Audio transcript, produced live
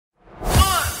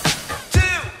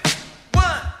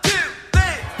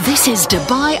This is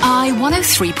Dubai Eye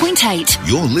 103.8.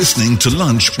 You're listening to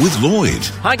Lunch with Lloyd.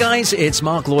 Hi guys, it's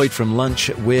Mark Lloyd from Lunch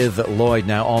with Lloyd.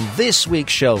 Now on this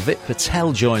week's show, Vip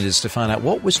Patel joined us to find out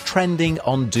what was trending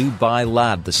on Dubai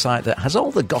Lad, the site that has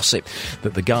all the gossip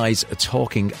that the guys are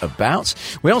talking about.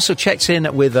 We also checked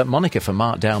in with Monica for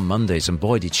Markdown Mondays, and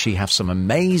boy did she have some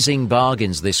amazing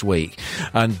bargains this week.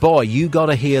 And boy, you got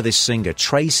to hear this singer,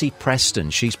 Tracy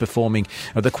Preston. She's performing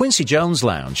at the Quincy Jones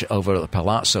Lounge over at the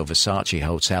Palazzo Versace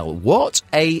Hotel. What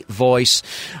a voice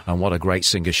and what a great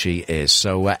singer she is.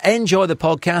 So enjoy the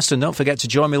podcast and don't forget to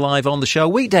join me live on the show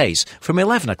weekdays from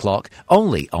 11 o'clock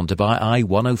only on Dubai Eye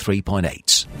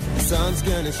 103.8. The sun's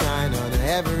gonna shine on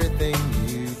everything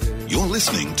you do. You're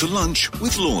listening to Lunch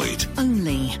with Lloyd.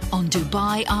 Only on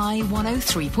Dubai Eye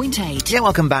 103.8. Yeah,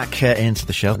 welcome back into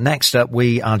the show. Next up,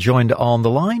 we are joined on the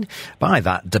line by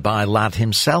that Dubai lad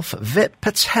himself, Vip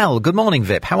Patel. Good morning,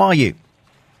 Vip. How are you?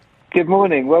 Good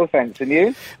morning. Well, thanks. And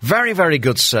you? Very, very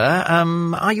good, sir.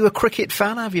 Are you a cricket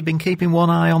fan? Have you been keeping one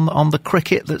eye on the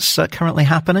cricket that's currently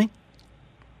happening?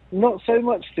 Not so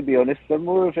much, to be honest. I'm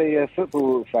more of a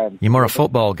football fan. You're more a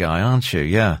football guy, aren't you?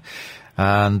 Yeah.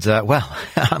 And, well,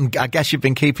 I guess you've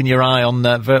been keeping your eye on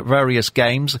various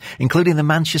games, including the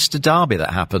Manchester Derby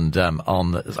that happened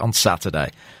on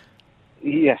Saturday.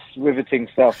 Yes, riveting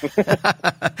stuff.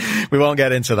 We won't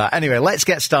get into that. Anyway, let's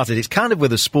get started. It's kind of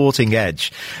with a sporting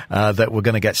edge that we're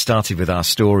going to get started with our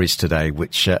stories today,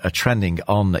 which are trending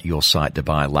on your site,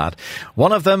 Dubai Lad.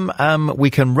 One of them,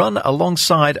 we can run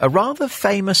alongside a rather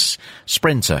famous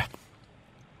sprinter.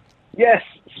 Yes,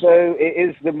 so it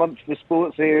is the month for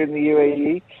sports here in the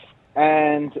UAE,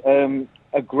 and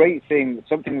a great thing,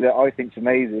 something that I think is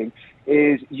amazing,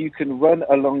 is you can run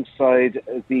alongside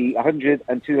the 100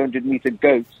 and 200 meter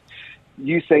goats,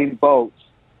 Usain Bolt,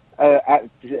 at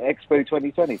Expo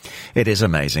 2020. It is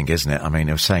amazing, isn't it? I mean,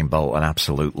 Usain Bolt, an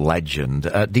absolute legend.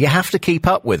 Do you have to keep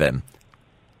up with him?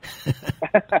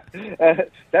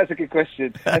 That's a good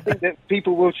question. I think that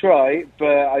people will try, but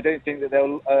I don't think that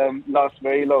they'll last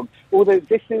very long. Although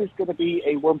this is going to be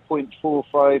a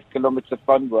 1.45 kilometre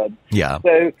fun run. Yeah.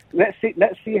 So let's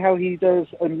see how he does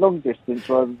on long distance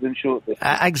rather than short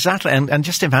distance. Exactly. And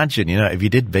just imagine, if you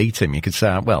did beat him, you could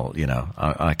say, well,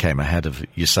 I came ahead of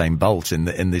Usain Bolt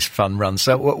in this fun run.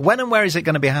 So when and where is it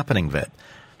going to be happening, Vip?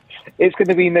 It's going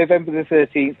to be November the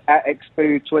 13th at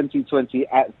Expo 2020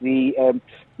 at the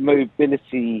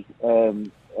mobility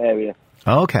area.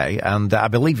 Okay, and I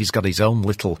believe he's got his own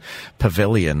little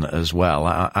pavilion as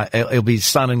well. He'll be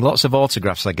signing lots of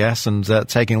autographs, I guess, and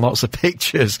taking lots of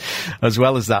pictures as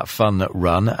well as that fun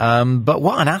run. But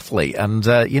what an athlete, and,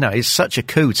 it's such a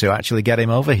coup to actually get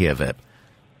him over here, Vip.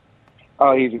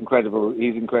 Oh, he's incredible.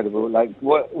 He's incredible. Like,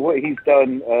 what he's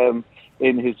done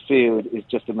in his field is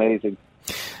just amazing.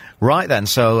 Right then,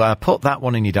 so put that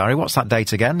one in your diary. What's that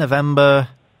date again? November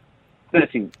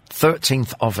 13th.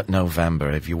 13th of November,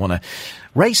 if you want to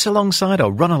race alongside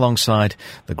or run alongside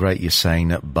the great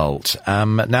Usain Bolt.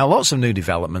 Now, lots of new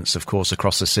developments, of course,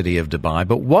 across the city of Dubai,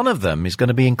 but one of them is going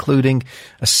to be including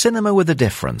a cinema with a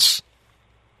difference.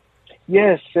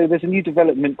 Yes, so there's a new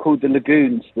development called the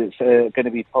Lagoons that's going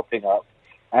to be popping up,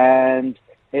 and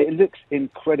it looks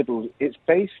incredible. It's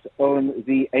based on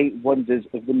the 8 wonders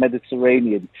of the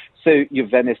Mediterranean. So your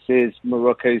Venice's,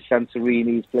 Morocco,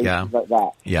 Santorini's, places like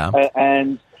that. Yeah.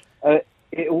 And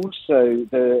it also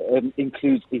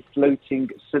includes a floating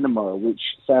cinema, which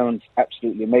sounds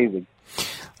absolutely amazing.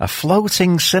 A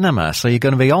floating cinema. So you're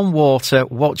going to be on water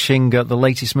watching the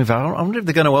latest movie. I wonder if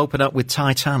they're going to open up with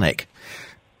Titanic.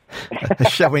 A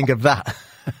showing of that.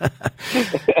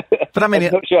 But I mean,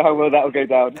 I'm not sure how well that will go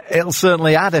down. It'll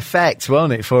certainly add effect,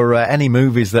 won't it, for any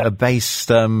movies that are based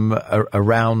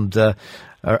around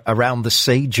the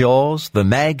sea, Jaws, The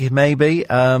Meg, maybe.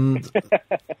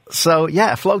 So,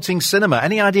 yeah, floating cinema.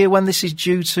 Any idea when this is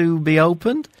due to be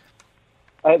opened?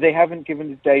 They haven't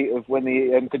given a date of when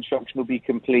the construction will be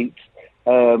complete.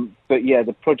 But, yeah,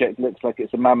 the project looks like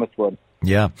it's a mammoth one.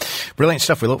 Yeah. Brilliant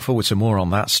stuff. We look forward to more on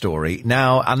that story.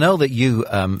 Now, I know that you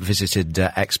visited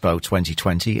Expo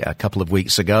 2020 a couple of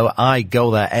weeks ago. I go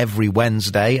there every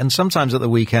Wednesday and sometimes at the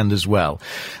weekend as well.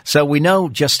 So we know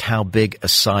just how big a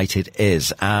site it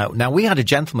is. Now, we had a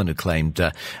gentleman who claimed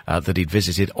that he'd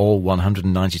visited all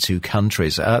 192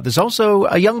 countries. There's also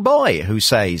a young boy who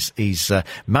says he's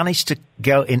managed to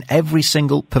go in every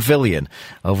single pavilion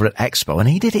over at Expo, and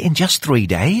he did it in just 3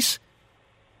 days.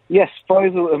 Yes,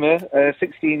 Faisal Umar, a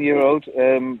 16-year-old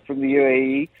from the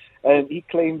UAE, he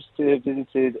claims to have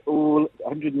visited all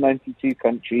 192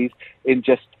 countries in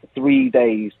just 3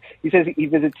 days. He says he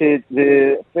visited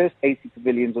the first 80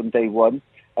 pavilions on day one,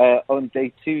 On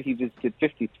day 2, he visited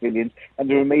 50 pavilions, and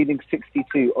the remaining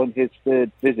 62 on his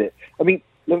third visit. I mean,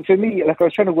 look, for me, I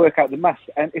was trying to work out the maths,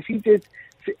 and if you did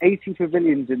 80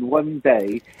 pavilions in one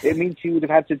day, it means you would have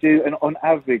had to do, on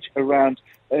average, around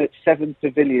 7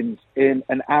 pavilions in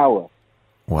an hour.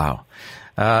 Wow.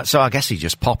 So I guess he's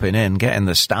just popping in, getting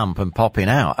the stamp and popping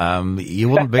out. You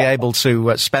wouldn't be able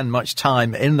to spend much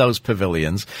time in those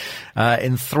pavilions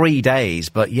in 3 days.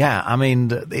 But yeah, I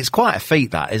mean, it's quite a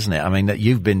feat, that, isn't it? I mean,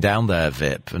 you've been down there,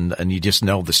 Vip, and you just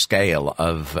know the scale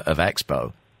of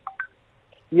Expo.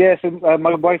 Yeah, so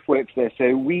my wife works there,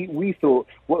 so we thought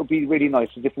what would be really nice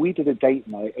is if we did a date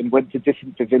night and went to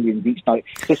different pavilions each night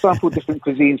to sample different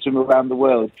cuisines from around the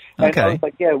world. And okay. I was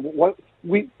like, yeah,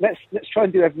 let's try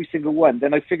and do every single one.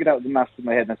 Then I figured out the maths in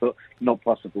my head, and I thought, not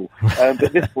possible.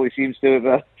 But this boy seems to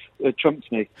have trumped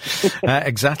me.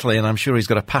 Exactly, and I'm sure he's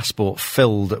got a passport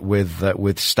filled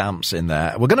with stamps in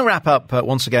there. We're going to wrap up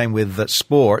once again with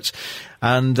sport.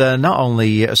 And not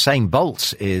only Usain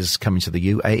Bolt is coming to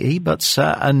the UAE, but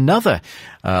another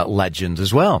legend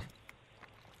as well.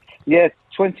 Yeah,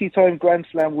 20-time Grand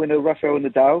Slam winner Rafael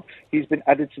Nadal. He's been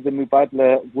added to the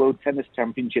Mubadala World Tennis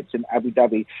Championships in Abu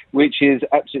Dhabi, which is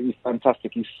absolutely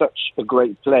fantastic. He's such a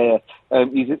great player.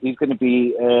 He's going to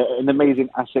be an amazing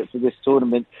asset for this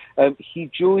tournament. He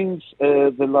joins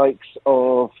the likes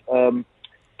of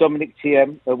Dominic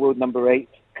Thiem, world number 8,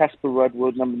 Casper Ruud,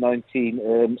 world number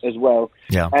 19 as well.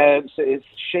 Yeah. So it's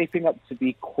shaping up to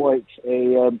be quite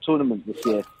a tournament this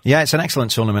year. Yeah, it's an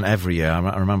excellent tournament every year.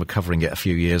 I remember covering it a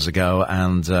few years ago,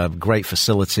 and great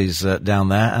facilities down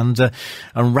there. And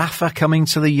Rafa coming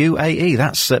to the UAE.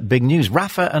 That's big news.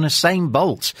 Rafa and Usain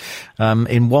Bolt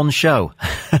in one show.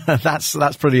 That's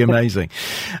pretty amazing.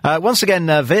 Once again,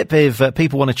 Vip, if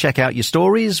people want to check out your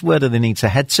stories, where do they need to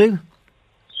head to?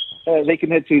 They can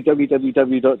head to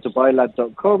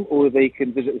www.dubailad.com, or they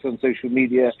can visit us on social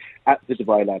media at the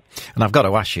Dubai Lad. And I've got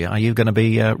to ask you, are you going to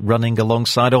be running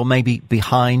alongside or maybe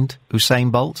behind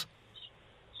Usain Bolt?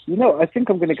 You know, I think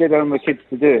I'm going to go down with my kids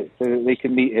to do it so that they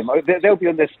can meet him. They'll be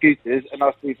on their scooters and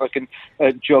ask me if I can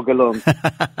jog along.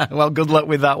 Well, good luck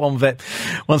with that one, Vip.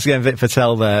 Once again, Vip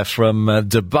Patel there from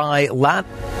Dubai Lad.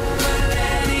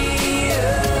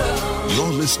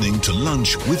 You're listening to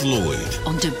Lunch with Lloyd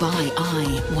on Dubai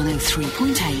Eye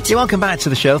 103.8. You're welcome back to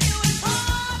the show.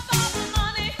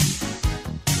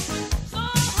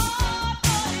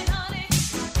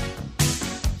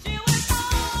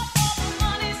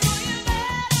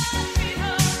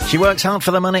 She works hard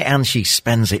for the money and she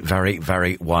spends it very,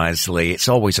 very wisely. It's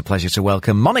always a pleasure to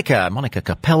welcome Monica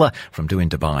Capella from Doing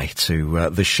Dubai to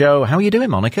the show. How are you doing,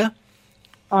 Monica?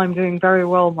 I'm doing very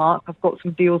well, Mark. I've got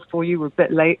some deals for you. We're a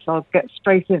bit late, so I'll get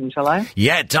straight in, shall I?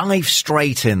 Yeah, dive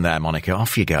straight in there, Monica.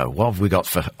 Off you go. What have we got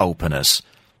for openers?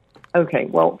 Okay,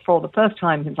 well, for the first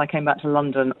time since I came back to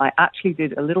London, I actually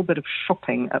did a little bit of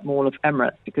shopping at Mall of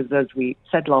Emirates because, as we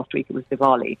said last week, it was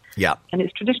Diwali. Yeah. And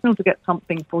it's traditional to get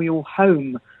something for your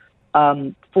home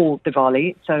for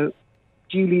Diwali. So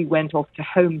Julie went off to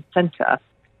Home Centre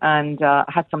and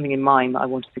had something in mind that I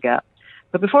wanted to get.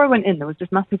 But before I went in, there was this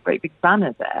massive, great big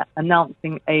banner there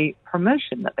announcing a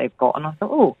promotion that they've got. And I thought,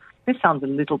 oh, this sounds a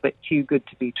little bit too good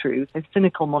to be true. So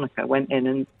cynical Monica went in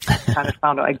and kind of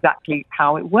found out exactly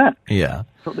how it works. Yeah.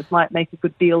 Thought this might make a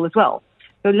good deal as well.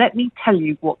 So let me tell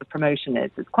you what the promotion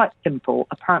is. It's quite simple,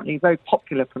 apparently a very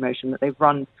popular promotion that they've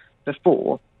run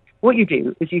before. What you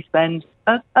do is you spend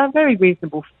a very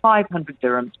reasonable 500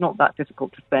 dirhams, not that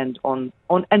difficult to spend on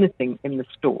anything in the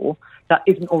store that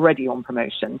isn't already on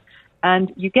promotion.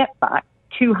 And you get back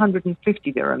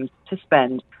 250 dirhams to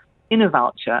spend in a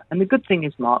voucher. And the good thing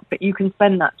is, Mark, that you can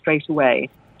spend that straight away,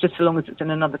 just so long as it's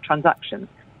in another transaction.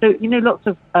 So, you know, lots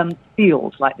of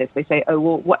deals like this, they say, oh,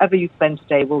 well, whatever you spend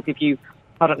today, we'll give you,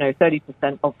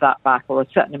 30% of that back or a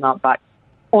certain amount back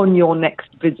on your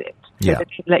next visit. So they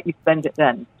should let you spend it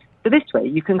then. So this way,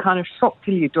 you can kind of shop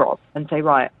till you drop and say,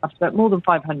 right, I've spent more than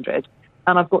 500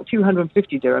 and I've got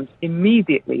 250 dirhams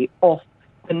immediately off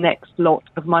the next lot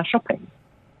of my shopping.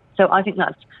 So I think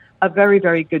that's a very,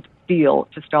 very good deal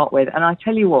to start with. And I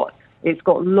tell you what, it's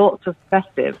got lots of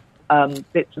festive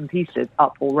bits and pieces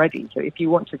up already. So if you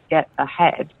want to get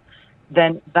ahead,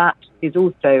 then that is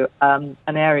also an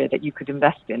area that you could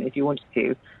invest in if you wanted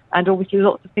to. And obviously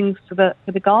lots of things for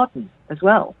the garden as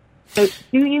well. So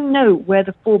do you know where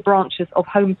the 4 branches of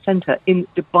Home Centre in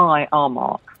Dubai are,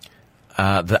 Mark?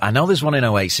 I know there's one in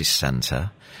Oasis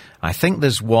Centre. I think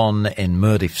there's one in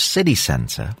Mirdif City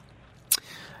Centre.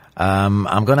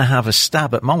 I'm going to have a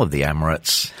stab at Mall of the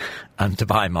Emirates and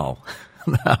Dubai Mall.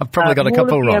 I've probably got a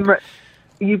couple wrong.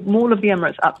 Mall of the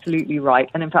Emirates, absolutely right.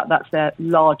 And in fact, that's their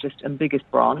largest and biggest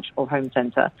branch of Home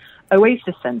Centre.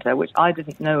 Oasis Centre, which I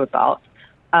didn't know about,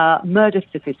 Murder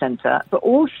City Centre, but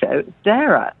also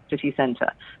Dara City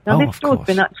Centre. Now, this store's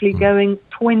been actually going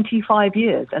 25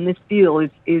 years, and this deal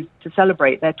is to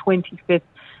celebrate their 25th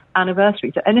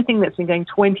anniversary. So anything that's been going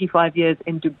 25 years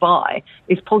in Dubai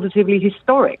is positively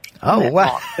historic. Oh,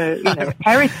 wow. So,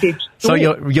 heritage. So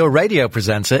your radio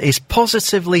presenter is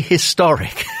positively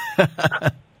historic.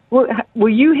 Well, were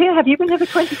you here? Have you been here for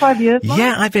 25 years, Mark?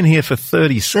 Yeah, I've been here for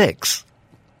 36.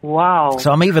 Wow.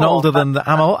 So I'm even older than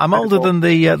I'm older than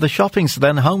the shopping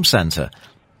home centre.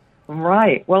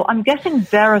 Right. Well, I'm guessing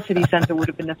Dara City Centre would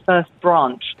have been the first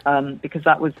branch, because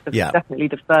that was definitely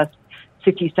the first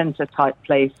city centre type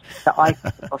place that I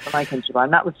came across when I came to Dubai,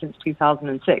 and that was since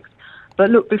 2006.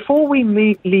 But look, before we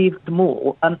leave the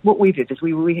mall, what we did is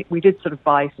we did sort of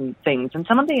buy some things, and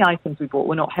some of the items we bought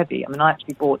were not heavy. I mean, I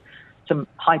actually bought some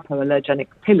hypoallergenic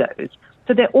pillows.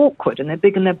 So they're awkward and they're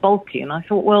big and they're bulky. And I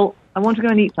thought, well, I want to go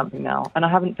and eat something now, and I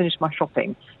haven't finished my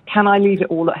shopping. Can I leave it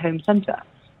all at home centre?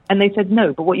 And they said,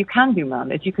 no, but what you can do,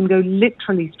 ma'am, is you can go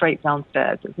literally straight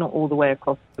downstairs. It's not all the way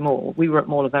across the mall. We were at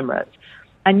Mall of Emirates,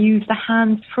 and use the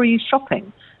hands-free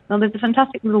shopping. Now, there's a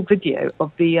fantastic little video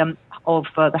of the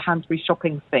hands-free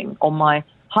shopping thing on my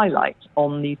highlight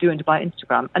on the Do in Dubai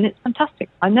Instagram, and it's fantastic.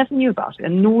 I never knew about it,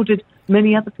 and nor did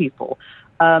many other people.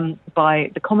 By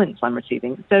the comments I'm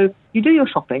receiving. So you do your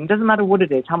shopping, doesn't matter what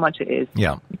it is, how much it is.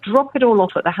 Yeah. Drop it all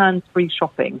off at the hands-free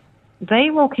shopping.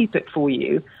 They will keep it for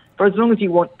you for as long as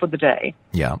you want for the day.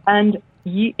 Yeah. And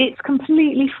it's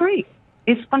completely free.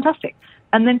 It's fantastic.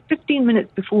 And then 15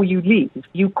 minutes before you leave,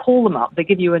 you call them up. They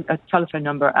give you a telephone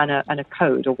number and a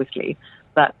code, obviously,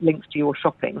 that links to your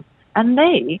shopping. And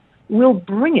they will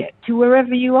bring it to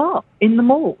wherever you are in the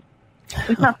mall.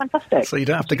 Isn't that fantastic? So you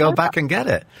don't have to go back and get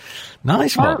it.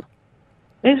 Nice one.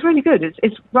 It's really good.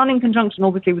 It's run in conjunction,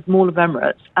 obviously, with Mall of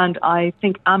Emirates, and I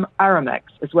think Aramex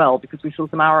as well, because we saw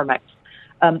some Aramex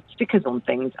stickers on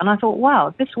things, and I thought,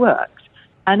 wow, this works.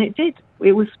 And it did.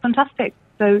 It was fantastic.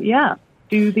 So, yeah,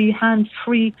 do the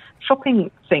hands-free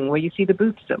shopping thing where you see the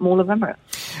booths at Mall of Emirates.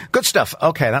 Good stuff.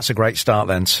 Okay, that's a great start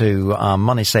then to our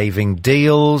money-saving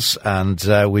deals. And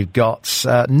we've got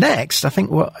next, I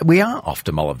think we are off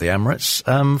to Mall of the Emirates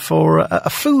for a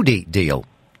foodie deal.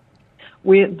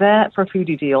 We're there for a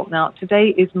foodie deal. Now, today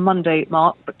is Monday,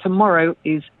 Mark, but tomorrow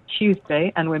is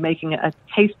Tuesday, and we're making it a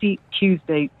tasty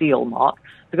Tuesday deal, Mark,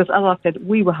 because as I said,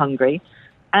 we were hungry.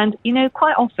 And,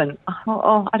 quite often,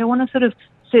 I don't want to sort of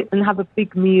sit and have a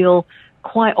big meal,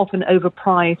 quite often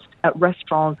overpriced at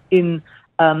restaurants in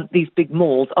these big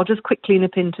malls. I'll just quickly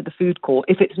nip into the food court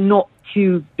if it's not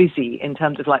too busy in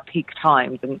terms of like peak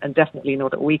times, and definitely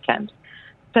not at weekend.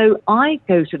 So I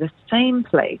go to the same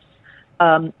place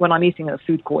when I'm eating at a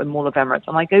food court in Mall of Emirates,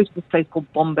 and I go to this place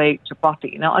called Bombay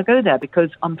Chapati. Now, I go there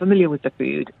because I'm familiar with the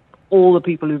food. All the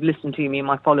people who've listened to me and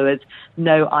my followers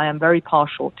know I am very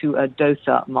partial to a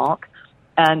dosa, Mark,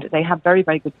 and they have very,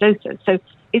 very good dosas. So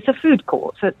it's a food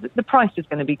court, so the price is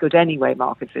going to be good anyway,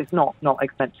 Mark. It's not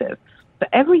expensive. But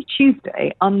every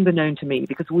Tuesday, unbeknown to me,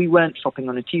 because we weren't shopping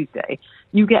on a Tuesday,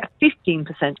 you get 15%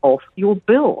 off your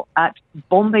bill at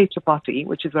Bombay Chapati,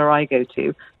 which is where I go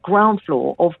to, ground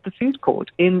floor of the food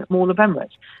court in Mall of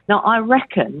Emirates. Now, I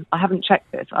reckon, I haven't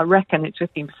checked this, I reckon it's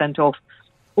 15% off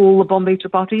all the Bombay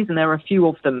Chapatis, and there are a few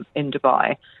of them in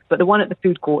Dubai. But the one at the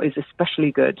food court is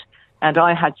especially good. And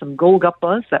I had some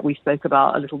golgappas that we spoke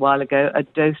about a little while ago, a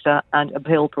dosa and a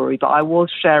bhel puri, but I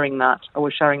was sharing that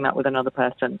with another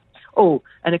person. Oh,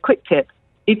 and a quick tip,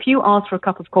 if you ask for a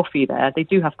cup of coffee there, they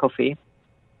do have coffee,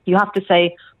 you have to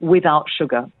say without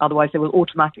sugar, otherwise they will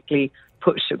automatically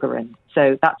put sugar in.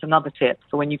 So that's another tip.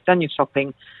 So when you've done your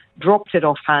shopping, dropped it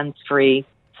off hands-free,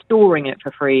 storing it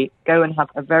for free, go and have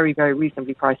a very, very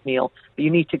reasonably priced meal, but you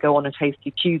need to go on a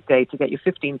tasty Tuesday to get your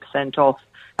 15% off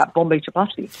at Bombay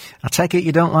Chapati. I take it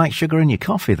you don't like sugar in your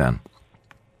coffee then?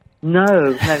 No,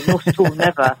 not at all,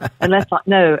 never.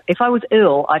 If I was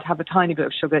ill, I'd have a tiny bit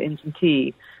of sugar in some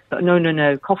tea. But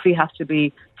no. Coffee has to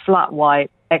be flat white,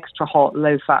 extra hot,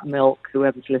 low-fat milk,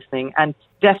 whoever's listening, and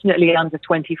definitely under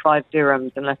 25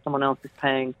 dirhams unless someone else is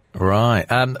paying. Right.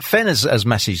 Finn has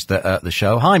messaged the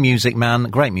show. Hi, Music Man.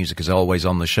 Great music as always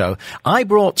on the show. I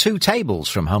brought 2 tables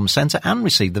from Home Centre and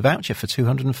received the voucher for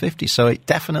 250, so it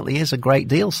definitely is a great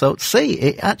deal. So, see,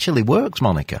 it actually works,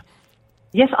 Monica.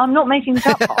 Yes, I'm not making this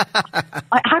up.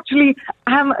 I actually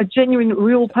am a genuine,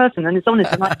 real person, and it's honest,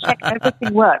 and I check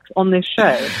everything works on this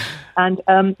show. And,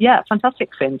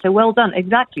 fantastic, Finn. So well done.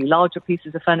 Exactly, larger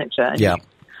pieces of furniture. And yeah.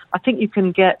 I think you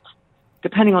can get,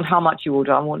 depending on how much you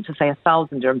order, I want to say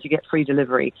 1,000 dirhams, you get free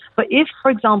delivery. But if,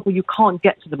 for example, you can't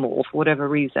get to the mall for whatever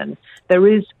reason, there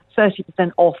is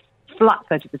 30% off, flat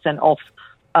 30% off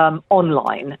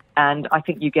online, and I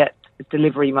think you get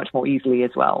delivery much more easily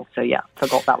as well. So yeah,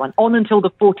 forgot that one. On until the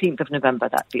 14th of November,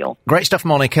 that deal. Great stuff,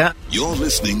 Monica. You're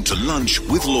listening to Lunch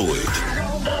with Lloyd.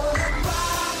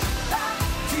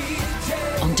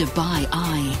 On Dubai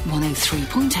Eye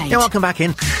 103.8. Yeah, welcome back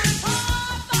in.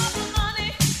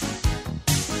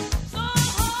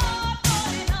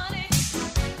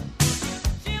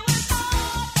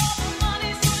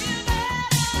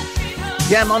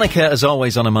 Yeah, Monica, as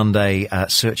always on a Monday,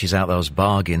 searches out those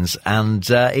bargains, and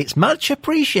it's much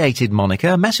appreciated,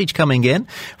 Monica. A message coming in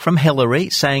from Hillary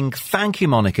saying, thank you,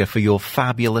 Monica, for your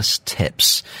fabulous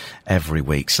tips every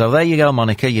week. So there you go,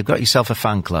 Monica. You've got yourself a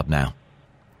fan club now.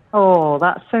 Oh,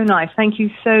 that's so nice. Thank you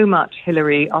so much,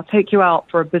 Hillary. I'll take you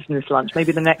out for a business lunch.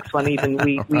 Maybe the next one even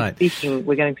we're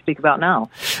going to speak about now.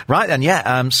 Right then,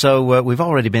 yeah. So we've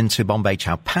already been to Bombay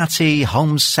Chowpatty,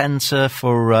 Home Centre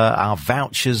for our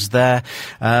vouchers there.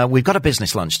 We've got a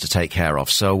business lunch to take care of.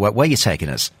 So where are you taking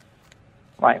us?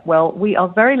 Right. Well, we are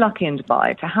very lucky in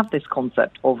Dubai to have this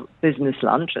concept of business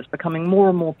lunch. It's becoming more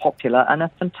and more popular and a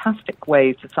fantastic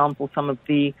way to sample some of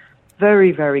the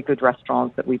very, very good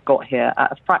restaurants that we've got here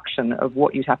at a fraction of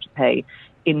what you'd have to pay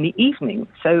in the evening.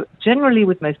 So generally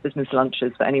with most business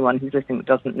lunches, for anyone who's listening that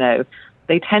doesn't know,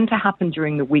 they tend to happen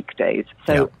during the weekdays.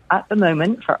 So at the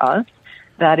moment for us,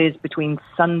 that is between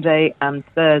Sunday and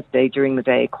Thursday during the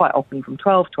day, quite often from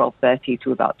 12:30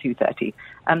 to about 2:30.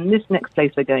 And this next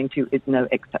place we're going to is no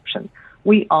exception.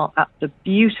 We are at the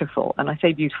beautiful, and I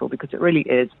say beautiful because it really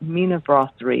is, Mina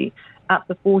Brasserie at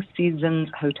the Four Seasons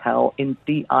Hotel in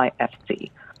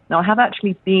DIFC. Now, I have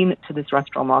actually been to this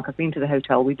restaurant, Mark. I've been to the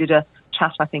hotel. We did a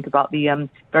chat, I think, about the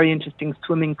very interesting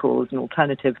swimming pools and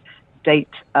alternative date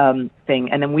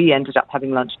thing, and then we ended up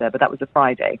having lunch there, but that was a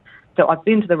Friday. So I've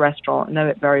been to the restaurant, know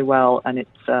it very well, and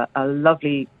it's a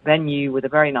lovely venue with a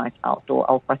very nice outdoor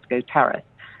alfresco terrace.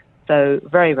 So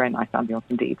very, very nice ambience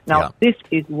indeed. Now, This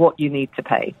is what you need to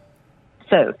pay.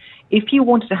 So if you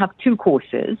wanted to have 2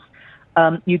 courses,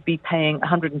 you'd be paying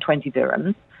 120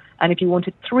 dirhams. And if you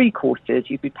wanted 3 courses,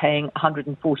 you'd be paying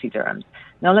 140 dirhams.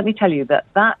 Now, let me tell you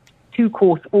that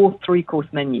 2-course or 3-course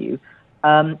menu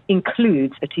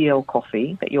includes a tea or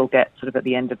coffee that you'll get sort of at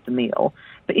the end of the meal.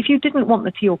 But if you didn't want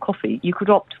the tea or coffee, you could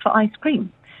opt for ice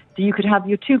cream. So you could have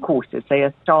your 2 courses, say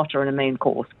a starter and a main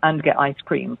course, and get ice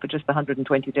cream for just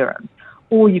 120 dirhams.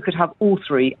 Or you could have all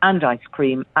 3 and ice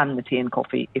cream and the tea and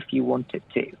coffee if you wanted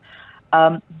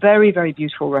to. Very, very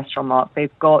beautiful restaurant, Mark.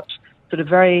 They've got sort of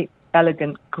very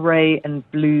elegant grey and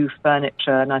blue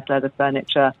furniture, nice leather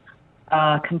furniture,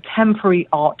 contemporary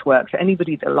artwork. So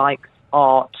anybody that likes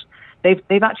art,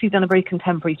 they've actually done a very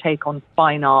contemporary take on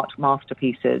fine art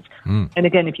masterpieces. And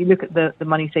again, if you look at the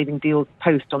Money Saving Deals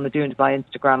post on the Doing Dubai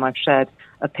Instagram, I've shared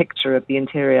a picture of the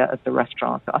interior of the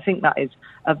restaurant. So I think that is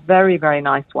a very, very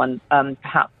nice one,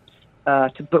 perhaps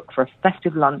to book for a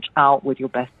festive lunch out with your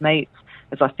best mates,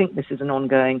 as I think this is an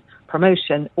ongoing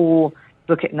promotion, or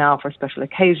book it now for a special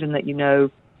occasion that you know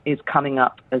is coming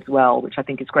up as well, which I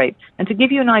think is great. And to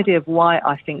give you an idea of why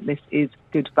I think this is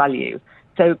good value,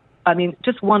 so I mean,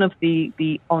 just one of the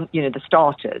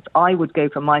starters, I would go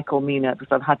for Michael Mina,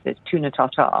 because I've had this tuna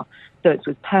tartare. So it's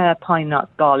with pear, pine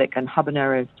nuts, garlic, and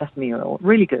habanero sesame oil.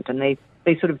 Really good, and they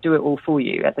sort of do it all for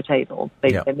you at the table.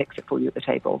 They mix it for you at the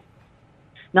table.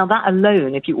 Now, that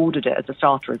alone, if you ordered it as a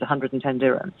starter, is 110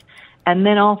 dirhams. And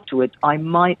then afterwards, I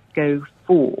might go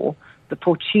for the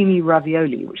porcini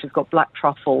ravioli, which has got black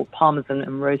truffle, parmesan,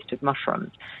 and roasted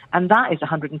mushrooms. And that is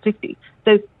 150.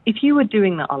 So if you were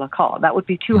doing that a la carte, that would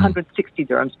be 260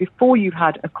 dirhams before you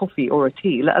had a coffee or a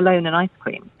tea, let alone an ice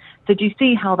cream. So do you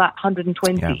see how that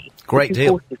 120 great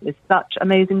deal courses is such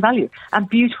amazing value? And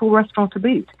beautiful restaurant to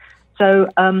boot. So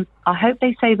I hope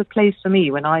they save a place for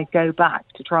me when I go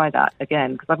back to try that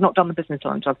again, because I've not done the business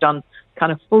lunch. I've done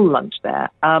kind of full lunch there.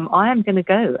 I am going to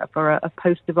go for a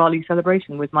post-Diwali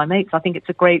celebration with my mates. I think it's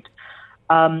a great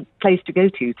place to go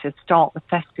to start the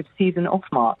festive season off,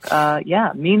 Mark.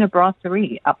 Mina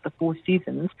Brasserie at the Four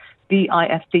Seasons,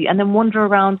 DIFC, and then wander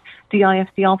around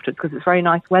DIFC afterwards, because it's very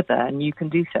nice weather and you can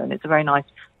do so, and it's a very nice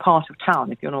part of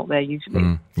town if you're not there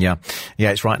usually. Yeah,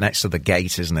 it's right next to the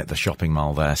gate, isn't it, the shopping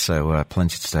mall there, so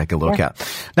plenty to take a look at.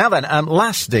 Now then,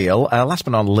 last deal, last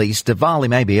but not least, Diwali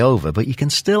may be over, but you can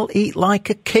still eat like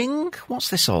a king. What's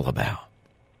this all about?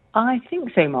 I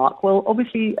think so, Mark. Well,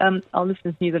 obviously, our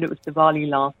listeners knew that it was Diwali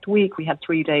last week. We had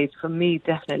 3 days, for me,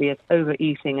 definitely of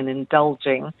overeating and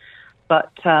indulging.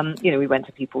 But, we went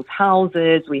to people's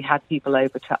houses, we had people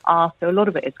over to us, so a lot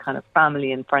of it is kind of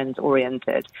family and friends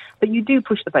oriented. But you do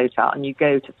push the boat out and you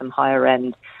go to some higher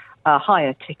end,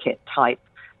 higher ticket type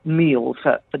meals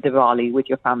for Diwali with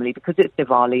your family, because it's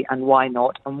Diwali and why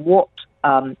not? And what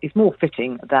is more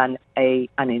fitting than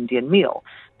an Indian meal.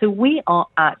 So we are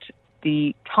at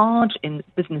the Taj in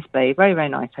Business Bay, very, very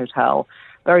nice hotel,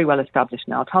 very well established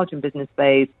now, Taj in Business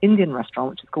Bay's Indian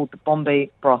restaurant, which is called the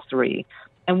Bombay Brasserie.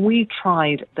 And we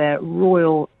tried their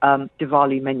royal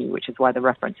Diwali menu, which is why the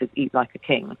reference is Eat Like a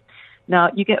King.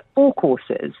 Now, you get 4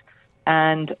 courses,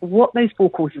 and what those 4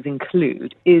 courses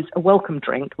include is a welcome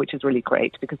drink, which is really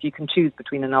great because you can choose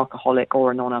between an alcoholic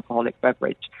or a non-alcoholic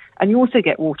beverage. And you also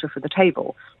get water for the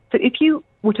table. So if you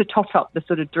were to tot up the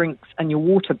sort of drinks and your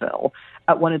water bill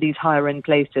at one of these higher-end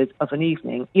places of an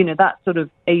evening, that's sort of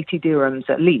 80 dirhams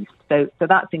at least. So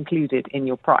that's included in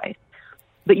your price.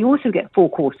 But you also get 4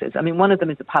 courses. I mean, one of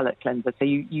them is a palate cleanser, so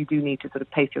you do need to sort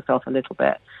of pace yourself a little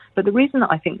bit. But the reason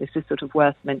that I think this is sort of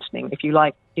worth mentioning, if you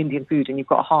like Indian food and you've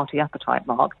got a hearty appetite,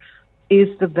 Mark, is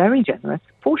the very generous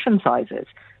portion sizes.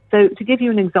 So to give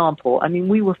you an example, I mean,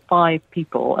 we were 5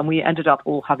 people and we ended up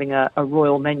all having a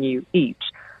royal menu each.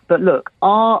 But look,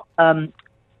 our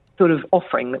sort of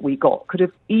offering that we got could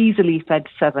have easily fed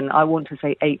 7, I want to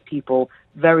say 8 people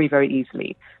very, very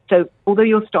easily. So although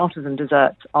your starters and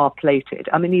desserts are plated,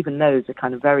 I mean, even those are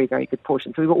kind of very, very good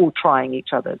portions. So we were all trying each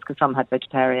other's because some had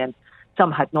vegetarian,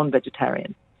 some had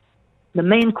non-vegetarian. The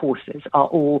main courses are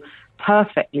all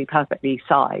perfectly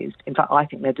sized. In fact, I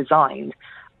think they're designed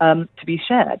to be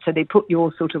shared. So they put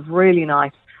your sort of really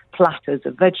nice platters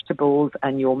of vegetables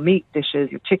and your meat dishes,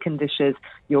 your chicken dishes,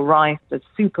 your rice, the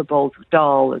super bowls of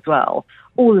dal as well,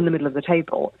 all in the middle of the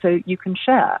table. So you can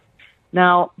share.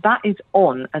 Now, that is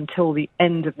on until the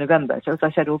end of November. So as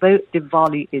I said, although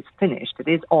Diwali is finished, it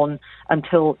is on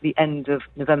until the end of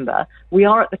November. We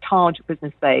are at the Taj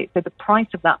Business Bay, so the price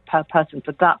of that per person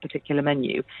for that particular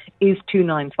menu is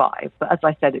 $295. But as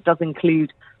I said, it does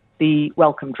include the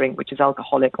welcome drink, which is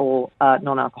alcoholic or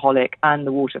non-alcoholic, and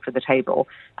the water for the table,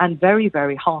 and very,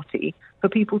 very hearty for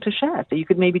people to share. So you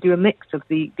could maybe do a mix of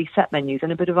the set menus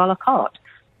and a bit of a la carte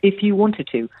if you wanted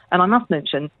to. And I must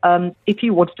mention, if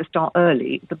you wanted to start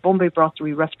early, the Bombay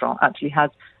Brasserie restaurant actually has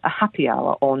a happy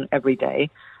hour on every day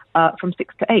from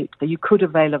 6 to 8. So you could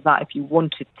avail of that if you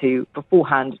wanted to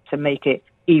beforehand to make it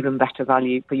even better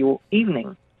value for your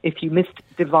evening if you missed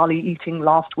Diwali eating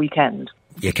last weekend.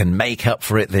 You can make up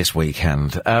for it this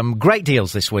weekend. Great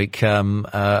deals this week,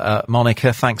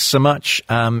 Monica. Thanks so much.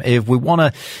 If we want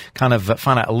to kind of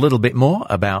find out a little bit more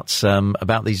about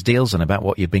these deals and about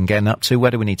what you've been getting up to,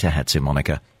 where do we need to head to,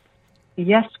 Monica?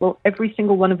 Yes, well, every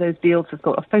single one of those deals has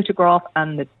got a photograph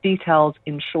and the details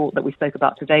in short that we spoke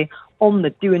about today on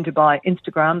the Do in Dubai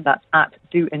Instagram. That's at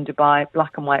Do in Dubai,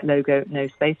 black and white logo, no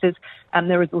spaces. And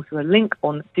there is also a link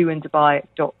on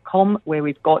doindubai.com where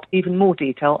we've got even more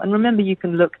detail. And remember, you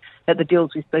can look at the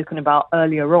deals we've spoken about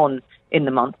earlier on in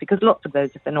the month, because lots of those,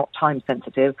 if they're not time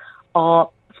sensitive, are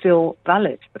still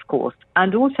valid, of course.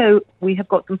 And also, we have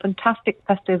got some fantastic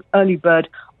festive early bird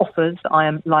offers that I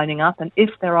am lining up. And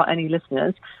if there are any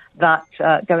listeners that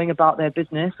going about their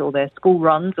business or their school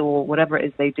runs or whatever it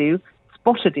is they do,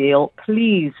 spot a deal,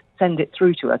 please send it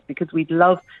through to us, because we'd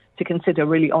love to consider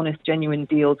really honest, genuine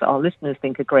deals that our listeners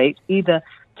think are great, either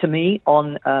to me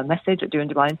on a message at Do in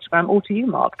Dubai Instagram or to you,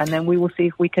 Mark. And then we will see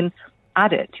if we can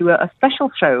add it to a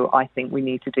special show I think we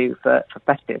need to do for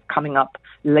festive coming up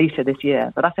later this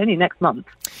year, but that's only next month.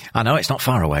 I know, it's not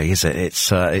far away, is it? It's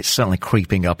certainly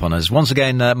creeping up on us. Once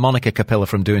again, Monica Capilla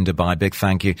from Do in Dubai, big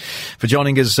thank you for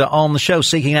joining us on the show,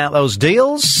 seeking out those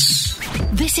deals.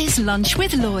 This is Lunch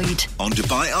with Lloyd on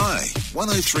Dubai Eye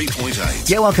 103.8.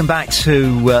 Yeah, welcome back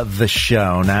to the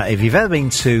show. Now, if you've ever been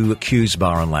to Q's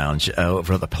Bar and Lounge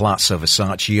over at the Palazzo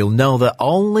Versace, you'll know that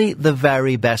only the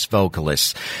very best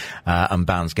vocalists and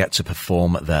bands get to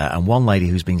perform there. And one lady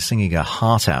who's been singing her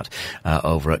heart out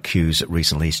over at Q's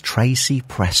recently is Tracy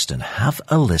Preston. Have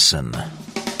a listen.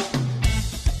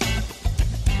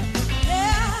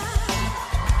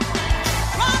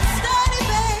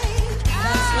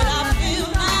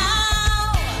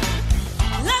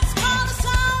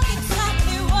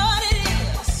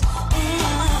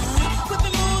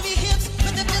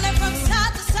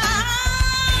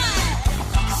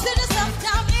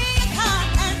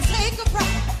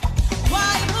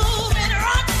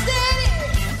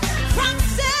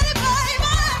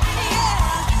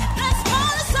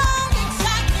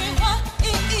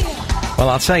 Well,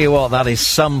 I'll tell you what, that is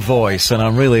some voice, and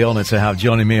I'm really honoured to have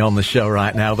joining me on the show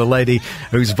right now, the lady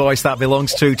whose voice that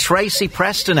belongs to, Tracy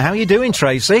Preston. How are you doing,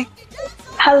 Tracy?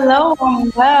 Hello,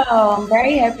 I'm well. I'm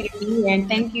very happy to be here, and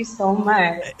thank you so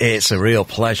much. It's a real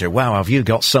pleasure. Wow, have you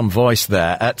got some voice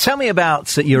there. Tell me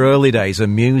about your early days of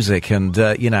music and,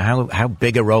 how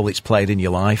big a role it's played in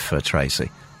your life, Tracy.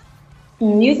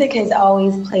 Music has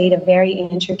always played a very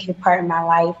intricate part in my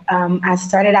life. I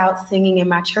started out singing in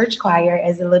my church choir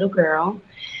as a little girl,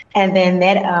 and then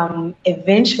that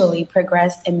eventually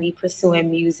progressed in me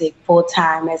pursuing music full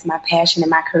time as my passion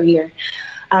and my career.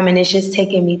 And it's just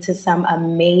taken me to some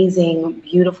amazing,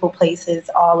 beautiful places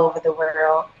all over the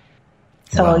world.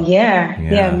 So Wow.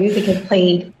 yeah, music has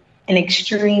played an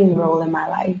extreme role in my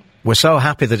life. We're so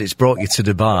happy that it's brought you to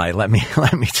Dubai. Let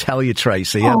me tell you,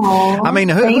 Tracy. Aw, I mean,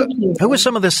 thank you. who were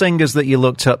some of the singers that you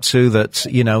looked up to that,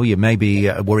 you maybe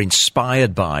were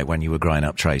inspired by when you were growing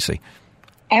up, Tracy?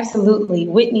 Absolutely.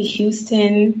 Whitney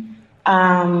Houston,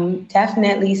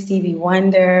 definitely Stevie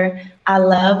Wonder. I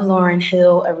love Lauryn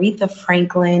Hill, Aretha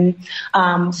Franklin,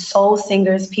 soul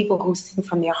singers, people who sing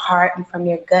from their heart and from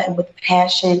their gut and with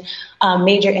passion,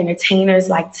 major entertainers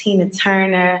like Tina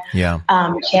Turner,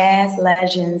 jazz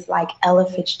legends like Ella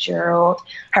Fitzgerald,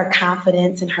 her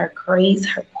confidence and her grace,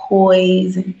 her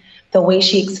poise, and the way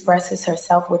she expresses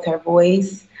herself with her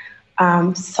voice.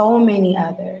 So many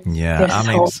others. Yeah, I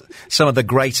mean, some of the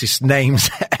greatest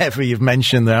names ever you've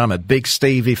mentioned there. I'm a big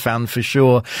Stevie fan for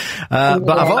sure. But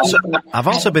I've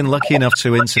also been lucky enough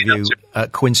to interview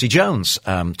Quincy Jones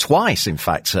twice, in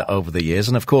fact, over the years.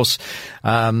 And of course,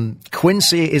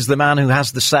 Quincy is the man who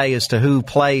has the say as to who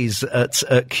plays at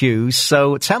Q's.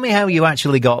 So tell me how you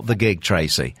actually got the gig,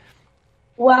 Tracy.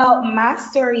 Well, my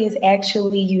story is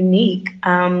actually unique.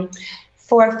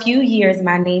 For a few years,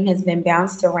 my name has been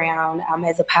bounced around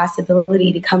as a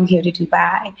possibility to come here to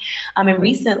Dubai. And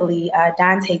recently,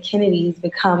 Dante Kennedy has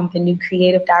become the new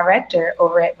creative director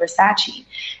over at Versace.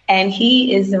 And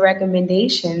he is the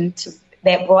recommendation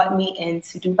that brought me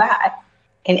into Dubai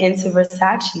and into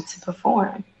Versace to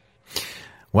perform.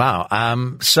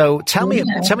 Wow. So tell me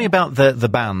about the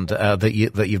band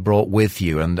that you've brought with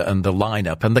you and the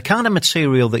lineup and the kind of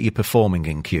material that you're performing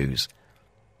in Q's.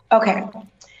 Okay.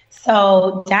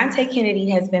 So Dante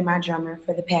Kennedy has been my drummer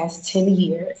for the past 10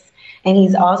 years, and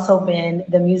he's also been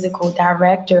the musical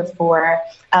director for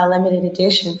Limited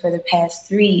Edition for the past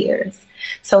 3 years.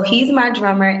 So he's my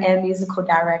drummer and musical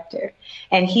director,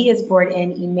 and he has brought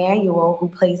in Emmanuel, who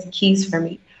plays the keys for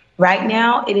me. Right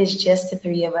now, it is just the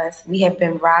three of us. We have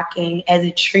been rocking as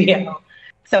a trio,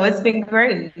 so it's been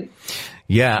great.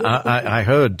 Yeah, I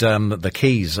heard the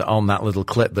keys on that little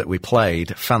clip that we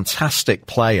played. Fantastic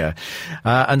player.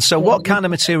 And so what kind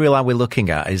of material are we looking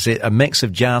at? Is it a mix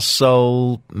of jazz,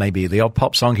 soul, maybe the odd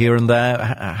pop song here and there?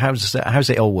 How's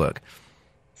it all work?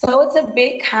 So it's a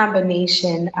big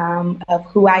combination of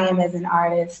who I am as an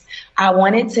artist. I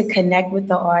wanted to connect with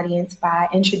the audience by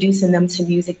introducing them to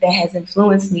music that has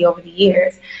influenced me over the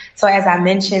years. So as I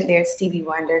mentioned, there's Stevie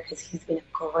Wonder because he's been a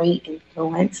great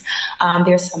influence.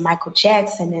 There's some Michael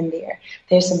Jackson in there.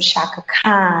 There's some Chaka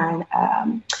Khan.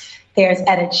 There's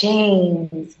Etta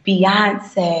James,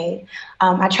 Beyonce.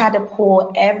 I tried to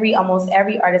pull almost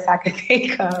every artist I could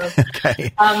think of,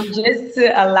 okay. Just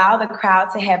to allow the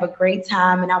crowd to have a great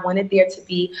time. And I wanted there to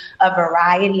be a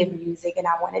variety of music, and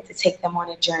I wanted to take them on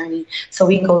a journey. So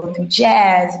we go through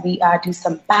jazz, we do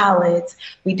some ballads,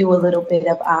 we do a little bit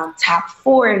of top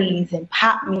 40s and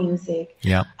pop music.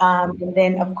 Yeah. And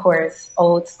then, of course,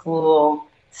 old school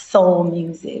soul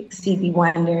music, Stevie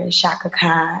Wonder, Chaka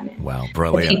Khan. Wow,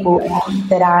 brilliant. The people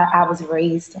that I was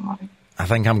raised on. I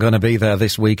think I'm going to be there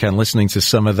this weekend listening to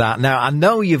some of that. Now, I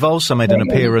know you've also made an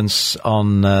appearance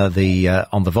on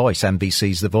The Voice,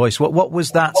 NBC's The Voice. What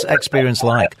was that experience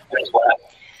like?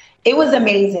 It was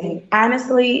amazing.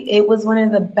 Honestly, it was one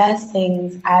of the best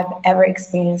things I've ever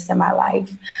experienced in my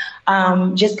life.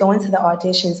 Just going to the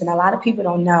auditions, and a lot of people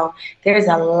don't know, there's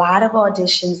a lot of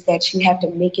auditions that you have to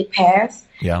make it past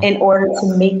in order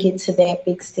to make it to that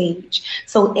big stage.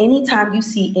 So anytime you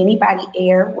see anybody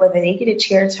air, whether they get a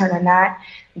chair turn or not,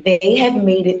 they have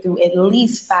made it through at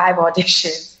least 5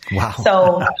 auditions. Wow.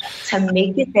 So to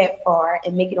make it that far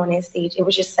and make it on that stage, it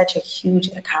was just such a huge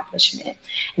accomplishment.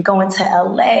 And going to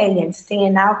LA and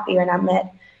staying out there, and I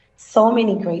met so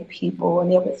many great people,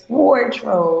 and there was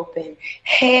wardrobe and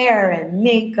hair and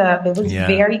makeup. It was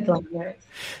very glamorous.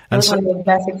 It was one of the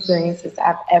best experiences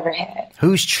I've ever had.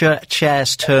 Whose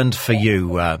chairs turned for you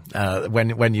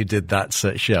when you did that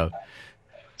show?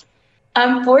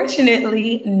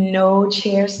 Unfortunately, no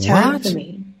chairs turned for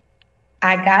me.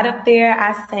 I got up there,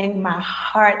 I sang my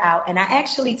heart out, and I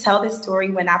actually tell this story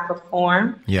when I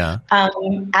perform. Yeah.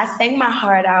 I sang my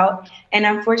heart out, and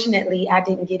unfortunately, I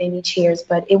didn't get any cheers,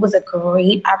 but it was a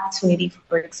great opportunity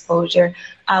for exposure.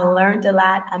 I learned a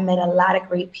lot. I met a lot of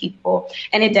great people,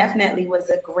 and it definitely was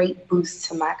a great boost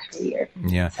to my career.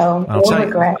 Yeah. So I'll tell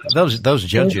regret. you, those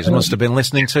judges must have been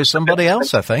listening to somebody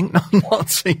else, I think, not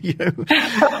to you.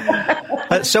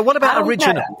 So what about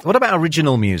original? What about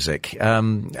original music?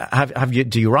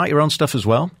 Do you write your own stuff as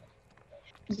well?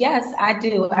 Yes, I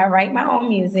do. I write my own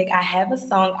music. I have a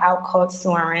song out called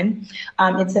Soarin'.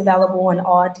 It's available on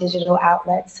all digital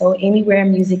outlets. So anywhere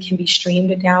music can be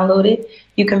streamed or downloaded,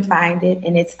 you can find it.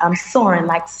 And it's Soarin',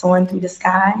 like soaring through the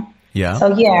sky. Yeah.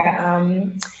 So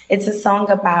it's a song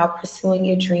about pursuing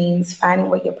your dreams, finding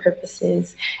what your purpose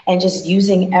is, and just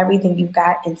using everything you've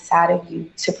got inside of you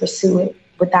to pursue it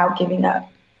without giving up.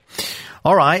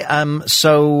 All right.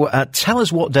 So tell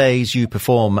us what days you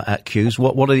perform at Q's.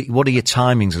 What are your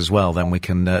timings as well? Then we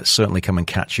can certainly come and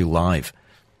catch you live.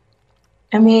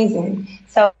 Amazing.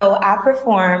 So I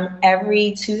perform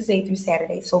every Tuesday through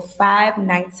Saturday. So 5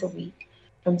 nights a week,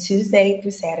 from Tuesday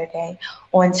through Saturday.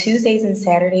 On Tuesdays and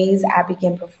Saturdays, I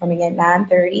begin performing at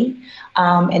 9:30,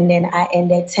 and then I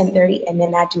end at 10:30, and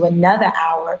then I do another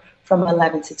hour from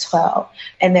 11 to 12.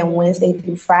 And then Wednesday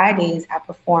through Fridays, I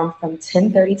perform from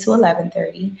 10:30 to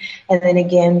 11:30, and then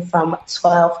again from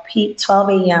 12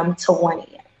 a.m. to 1 a.m.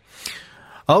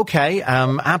 Okay,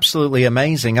 absolutely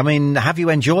amazing. I mean, have you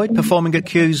enjoyed performing at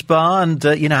Q's Bar? And,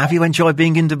 have you enjoyed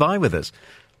being in Dubai with us?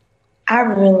 I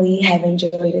really have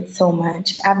enjoyed it so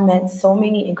much. I've met so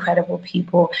many incredible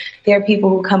people. There are people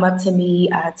who come up to me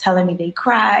telling me they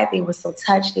cried, they were so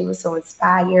touched, they were so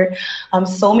inspired.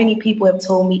 So many people have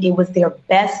told me it was their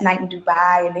best night in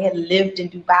Dubai, and they had lived in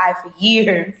Dubai for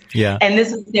years. Yeah. And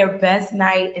this was their best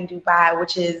night in Dubai,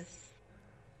 which is,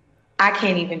 I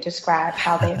can't even describe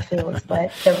how that feels,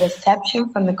 but the reception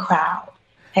from the crowd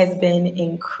has been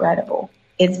incredible.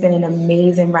 It's been an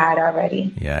amazing ride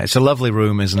already. Yeah, it's a lovely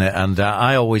room, isn't it? And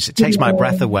it takes my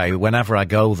breath away whenever I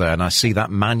go there and I see that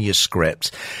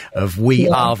manuscript of We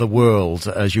Are the World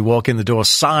as you walk in the door,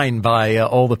 signed by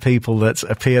all the people that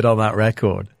appeared on that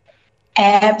record.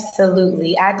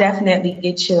 Absolutely. I definitely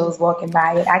get chills walking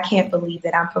by it. I can't believe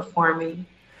that I'm performing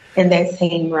in that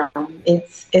same room.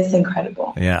 It's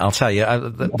incredible. Yeah, I'll tell you,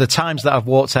 the times that I've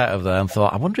walked out of there and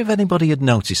thought, I wonder if anybody had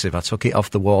noticed if I took it off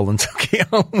the wall and took it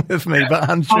home with me, but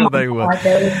I'm sure they would.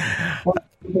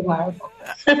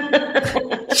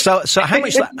 So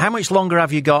how much longer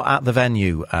have you got at the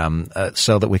venue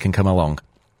so that we can come along?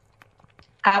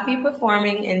 I'll be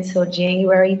performing until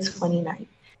January 29th.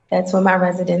 That's when my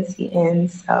residency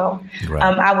ends. So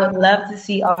I would love to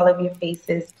see all of your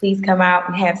faces. Please come out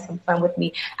and have some fun with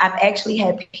me. I've actually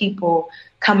had people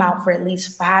come out for at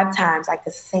least 5 times, like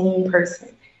the same person,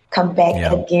 come back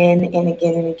again and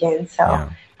again and again. So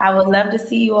I would love to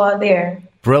see you all there.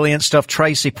 Brilliant stuff.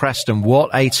 Tracy Preston, what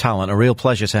a talent. A real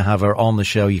pleasure to have her on the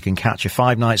show. You can catch her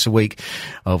 5 nights a week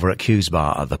over at Q's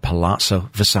Bar at the Palazzo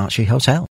Versace Hotel.